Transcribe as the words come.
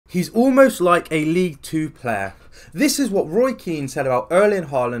He's almost like a League Two player. This is what Roy Keane said about Erling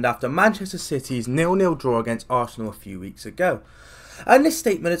Haaland after Manchester City's 0-0 draw against Arsenal a few weeks ago. And this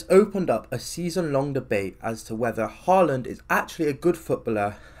statement has opened up a season-long debate as to whether Haaland is actually a good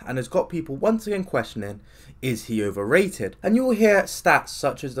footballer and has got people once again questioning, is he overrated? And you'll hear stats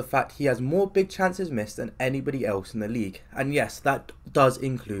such as the fact he has more big chances missed than anybody else in the league. And yes, that does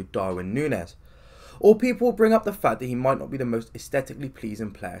include Darwin Núñez. Or people will bring up the fact that he might not be the most aesthetically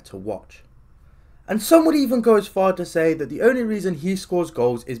pleasing player to watch. And some would even go as far to say that the only reason he scores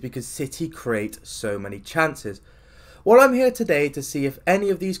goals is because City create so many chances. Well, I'm here today to see if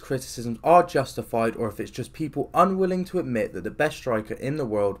any of these criticisms are justified or if it's just people unwilling to admit that the best striker in the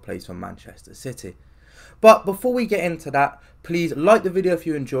world plays for Manchester City. But before we get into that, please like the video if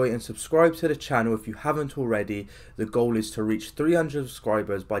you enjoy and subscribe to the channel if you haven't already. The goal is to reach 300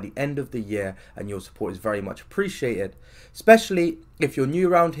 subscribers by the end of the year and your support is very much appreciated. Especially if you're new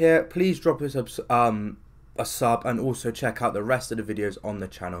around here, please drop us a sub and also check out the rest of the videos on the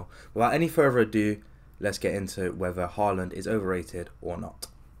channel. Without any further ado, let's get into whether Haaland is overrated or not.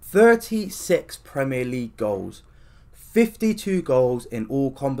 36 Premier League goals. 52 goals in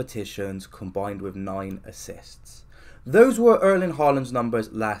all competitions combined with 9 assists. Those were Erling Haaland's numbers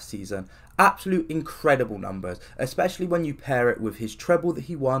last season. Absolute incredible numbers, especially when you pair it with his treble that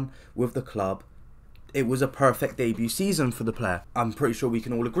he won with the club. It was a perfect debut season for the player. I'm pretty sure we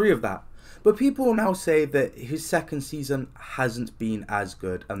can all agree with that. But people will now say that his second season hasn't been as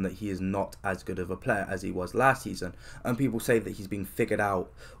good and that he is not as good of a player as he was last season. And people say that he's been figured out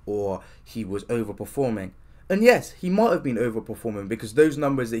or he was overperforming. And yes, he might have been overperforming because those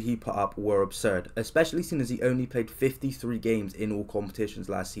numbers that he put up were absurd, especially since he only played 53 games in all competitions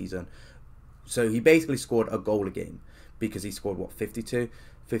last season. So he basically scored a goal a game because he scored, what, 53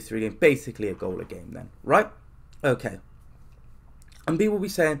 games? Basically a goal a game then, right? Okay. And people will be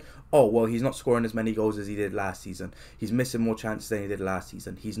saying, oh, well, he's not scoring as many goals as he did last season. He's missing more chances than he did last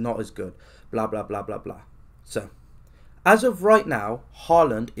season. He's not as good, blah, blah, blah, blah, blah. So, as of right now,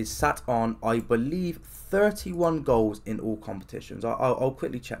 Haaland is sat on, I believe, 31 goals in all competitions. I'll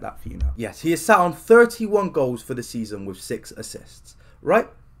quickly check that for you now. Yes, he is sat on 31 goals for the season with 6 assists, right?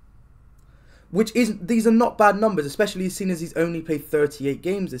 These are not bad numbers, especially seeing as he's only played 38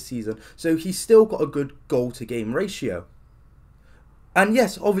 games this season. So he's still got a good goal to game ratio. And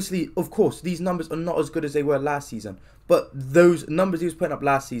yes, obviously, of course, these numbers are not as good as they were last season. But those numbers he was putting up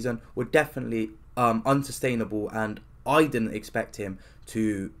last season were definitely unsustainable, and I didn't expect him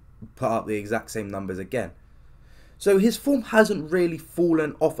to put up the exact same numbers again. So his form hasn't really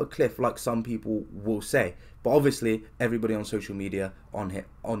fallen off a cliff like some people will say. But obviously, everybody on social media, on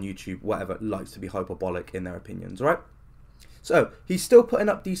YouTube, whatever, likes to be hyperbolic in their opinions, right? So he's still putting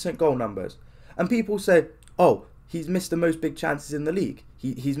up decent goal numbers. And people say, oh, he's missed the most big chances in the league.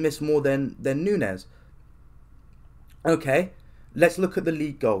 He's missed more than Núñez. Okay, let's look at the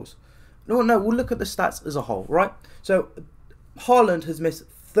league goals. No, we'll look at the stats as a whole, right? So Haaland has missed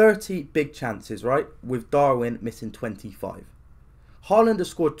 30 big chances, right? With Darwin missing 25. Haaland has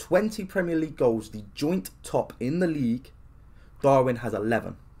scored 20 Premier League goals, the joint top in the league. Darwin has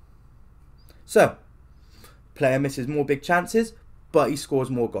 11. So, player misses more big chances, but he scores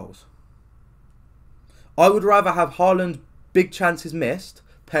more goals. I would rather have Haaland's big chances missed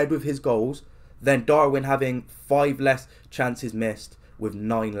paired with his goals than Darwin having 5 less chances missed with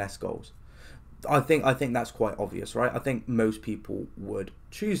 9 less goals. I think that's quite obvious, right? I think most people would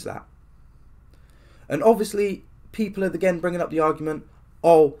choose that. And obviously, people are again bringing up the argument,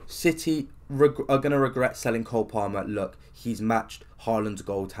 oh, City are going to regret selling Cole Palmer. Look, he's matched Haaland's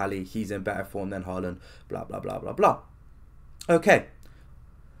goal tally. He's in better form than Haaland, blah, blah, blah, blah, blah. Okay.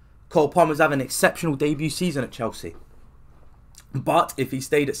 Cole Palmer's having an exceptional debut season at Chelsea. But if he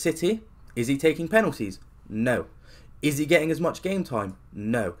stayed at City, is he taking penalties? No. Is he getting as much game time?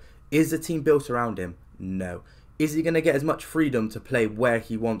 No. Is the team built around him? No. Is he going to get as much freedom to play where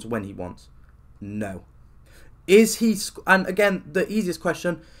he wants, when he wants? No. Is he, and again, the easiest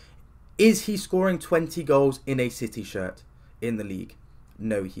question, is he scoring 20 goals in a City shirt in the league?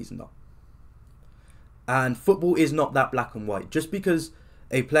 No, he's not. And football is not that black and white. Just because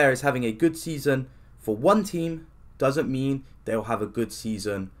a player is having a good season for one team doesn't mean they'll have a good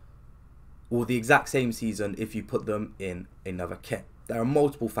season or the exact same season if you put them in another kit. There are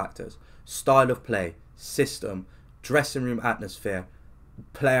multiple factors: style of play, system, dressing room atmosphere,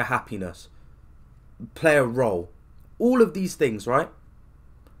 player happiness, player role. All of these things, right,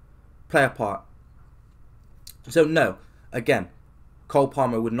 play a part. So no, again, Cole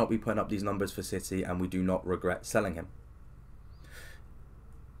Palmer would not be putting up these numbers for City, and we do not regret selling him.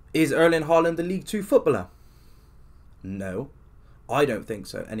 Is Erling Haaland a League Two footballer? No. I don't think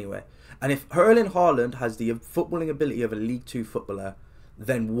so, anyway. And if Erling Haaland has the footballing ability of a League Two footballer,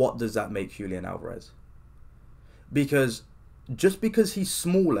 then what does that make Julian Alvarez? Because just because he's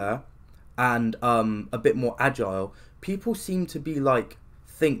smaller and a bit more agile, people seem to be like,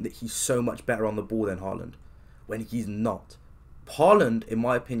 think that he's so much better on the ball than Haaland, when he's not. Haaland, in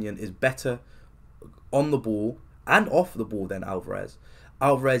my opinion, is better on the ball and off the ball than Alvarez.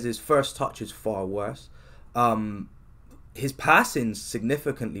 Alvarez's first touch is far worse. His passing's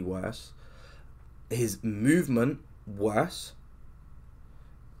significantly worse. His movement worse.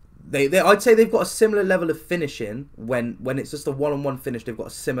 I'd say they've got a similar level of finishing. When it's just a one-on-one finish, they've got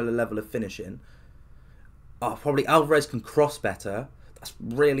a similar level of finishing. Probably Alvarez can cross better.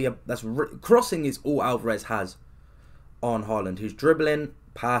 Crossing is all Alvarez has on Haaland. His dribbling,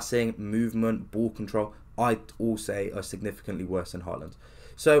 passing, movement, ball control, I'd all say are significantly worse than Haaland.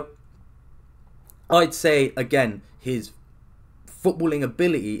 So I'd say again, his footballing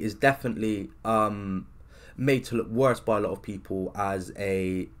ability is definitely made to look worse by a lot of people as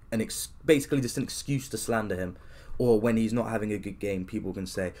basically just an excuse to slander him. Or when he's not having a good game, people can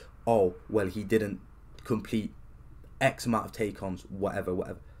say, oh, well, he didn't complete X amount of take-ons,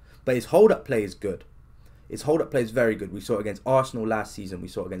 whatever. But his hold-up play is good. His hold-up play is very good. We saw it against Arsenal last season. We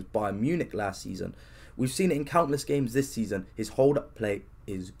saw it against Bayern Munich last season. We've seen it in countless games this season. His hold-up play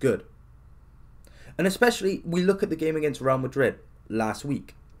is good. And especially, we look at the game against Real Madrid last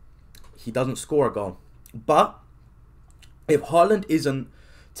week. He doesn't score a goal. But if Haaland isn't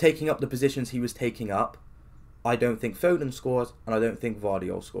taking up the positions he was taking up, I don't think Foden scores, and I don't think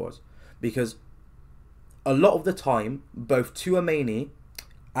Vardiol scores. Because a lot of the time, both Tchouaméni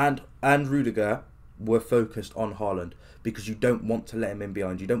and Rudiger were focused on Haaland, because you don't want to let him in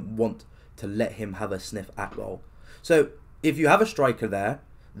behind. You don't want to let him have a sniff at goal. So if you have a striker there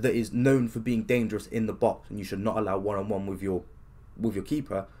that is known for being dangerous in the box, and you should not allow one-on-one with your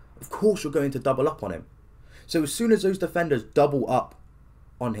keeper, of course you're going to double up on him. So as soon as those defenders double up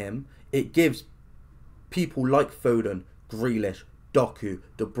on him, it gives people like Foden, Grealish, Doku,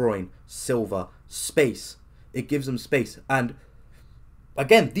 De Bruyne, Silva space. It gives them space. And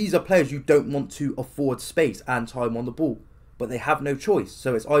again, these are players you don't want to afford space and time on the ball, but they have no choice.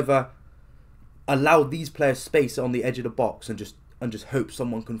 So it's either allow these players space on the edge of the box and just hope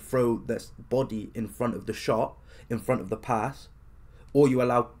someone can throw their body in front of the shot, in front of the pass, or you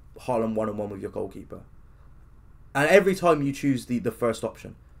allow Haaland one-on-one with your goalkeeper. And every time you choose the first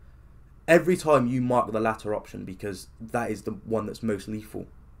option, every time you mark the latter option, because that is the one that's most lethal.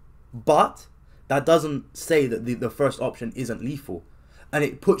 But that doesn't say that the first option isn't lethal. And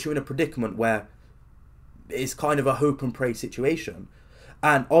it puts you in a predicament where it's kind of a hope and pray situation.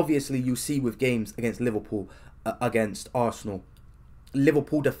 And obviously you see with games against Liverpool, against Arsenal,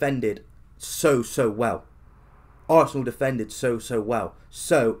 Liverpool defended so well. Arsenal defended so well.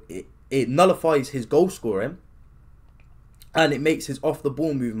 So it nullifies his goal scoring, and it makes his off the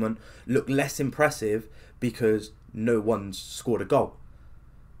ball movement look less impressive because no one's scored a goal.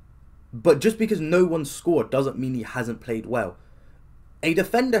 But just because no one's scored doesn't mean he hasn't played well. A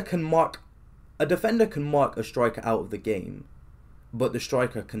defender can mark a striker out of the game, but the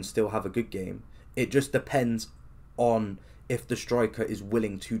striker can still have a good game. It just depends on if the striker is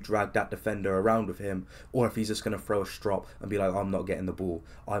willing to drag that defender around with him, or if he's just going to throw a strop and be like, I'm not getting the ball,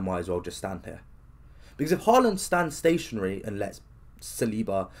 I might as well just stand here. Because if Haaland stands stationary and lets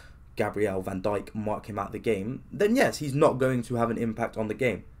Saliba, Gabriel, Van Dijk mark him out of the game, then yes, he's not going to have an impact on the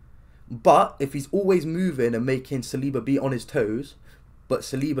game. But if he's always moving and making Saliba be on his toes, but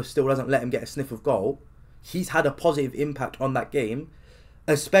Saliba still doesn't let him get a sniff of goal, he's had a positive impact on that game,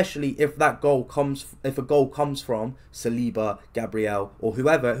 especially if a goal comes from Saliba, Gabriel, or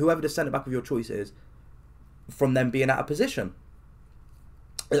whoever the centre-back of your choice is, from them being out of position.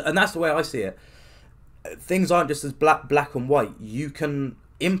 And that's the way I see it. Things aren't just as black and white. You can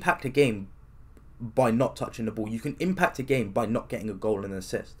impact a game by not touching the ball. You can impact a game by not getting a goal and an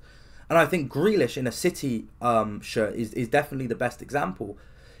assist. And I think Grealish in a City shirt is definitely the best example.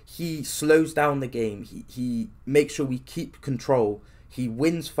 He slows down the game. He makes sure we keep control. He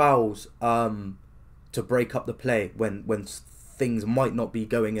wins fouls to break up the play when things might not be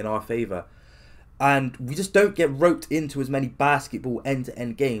going in our favour. And we just don't get roped into as many basketball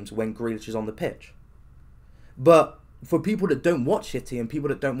end-to-end games when Grealish is on the pitch. But for people that don't watch City and people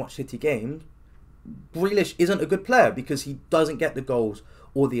that don't watch City games, Grealish isn't a good player because he doesn't get the goals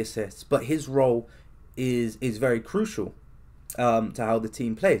or the assists. But his role is very crucial to how the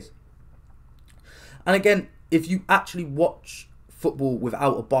team plays. And again, if you actually watch football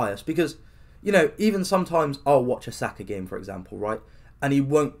without a bias, because, you know, even sometimes I'll watch a Saka game, for example, right? And he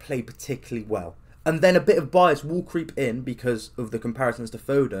won't play particularly well. And then a bit of bias will creep in because of the comparisons to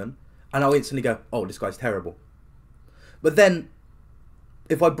Foden, and I'll instantly go, oh, this guy's terrible. But then,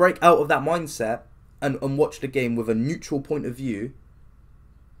 if I break out of that mindset and watch the game with a neutral point of view,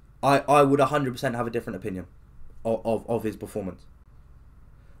 I would 100% have a different opinion of his performance.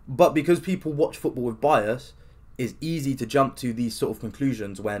 But because people watch football with bias, it's easy to jump to these sort of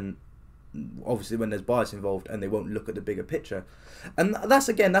conclusions when there's bias involved and they won't look at the bigger picture. And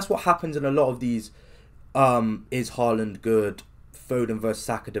that's what happens in a lot of these is Haaland good, Foden versus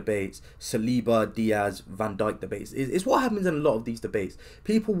Saka debates, Saliba, Diaz, Van Dijk debates. It's what happens in a lot of these debates.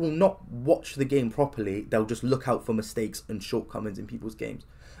 People will not watch the game properly. They'll just look out for mistakes and shortcomings in people's games.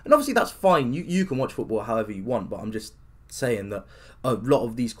 And obviously that's fine. You can watch football however you want, but I'm just saying that a lot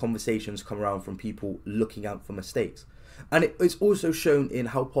of these conversations come around from people looking out for mistakes. And it's also shown in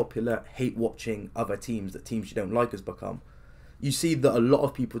how popular hate watching other teams, that teams you don't like, has become. You see that a lot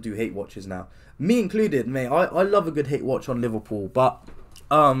of people do hate watches now, me included, mate. I love a good hate watch on Liverpool, but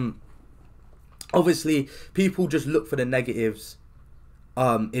obviously people just look for the negatives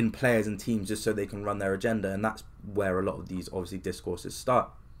in players and teams just so they can run their agenda, and that's where a lot of these obviously discourses start.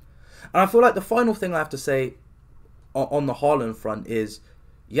 And I feel like the final thing I have to say on the Haaland front is,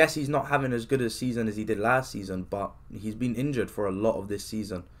 yes, he's not having as good a season as he did last season, but he's been injured for a lot of this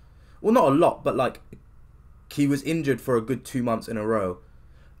season. Well, not a lot, but like he was injured for a good 2 months in a row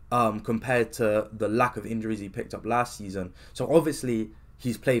compared to the lack of injuries he picked up last season. So obviously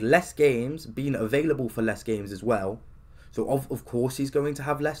he's played less games, been available for less games as well. So of course he's going to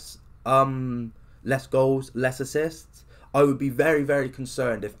have less goals, less assists. I would be very, very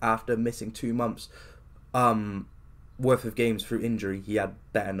concerned if after missing 2 months worth of games through injury, he had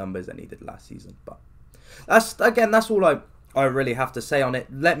better numbers than he did last season. But that's all I really have to say on it.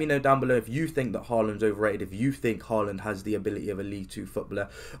 Let me know down below if you think that Haaland's overrated, if you think Haaland has the ability of a League 2 footballer,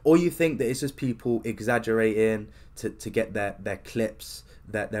 or you think that it's just people exaggerating to get their clips,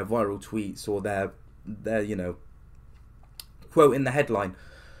 their viral tweets, or their quote in the headline.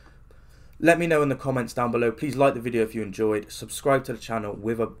 Let me know in the comments down below. Please like the video if you enjoyed. Subscribe to the channel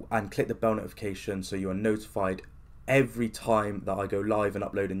and click the bell notification so you are notified every time that I go live and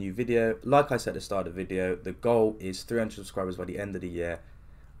upload a new video. Like I said at the start of the video, the goal is 300 subscribers by the end of the year.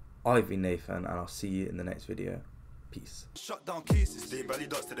 I've been Nathan, and I'll see you in the next video. Peace. Shut down cases, they belly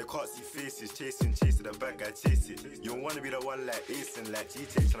dots to the can't see faces, chasing the bad guy chase it. You don't wanna be the one like Ace and like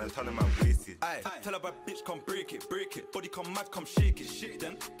GT trying to tell him I'm wasted. Aye, tell a bad bitch come break it, body come mad, come shake it,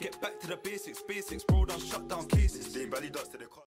 then get back to the basics, bro, don't shut down cases, they belly dots to the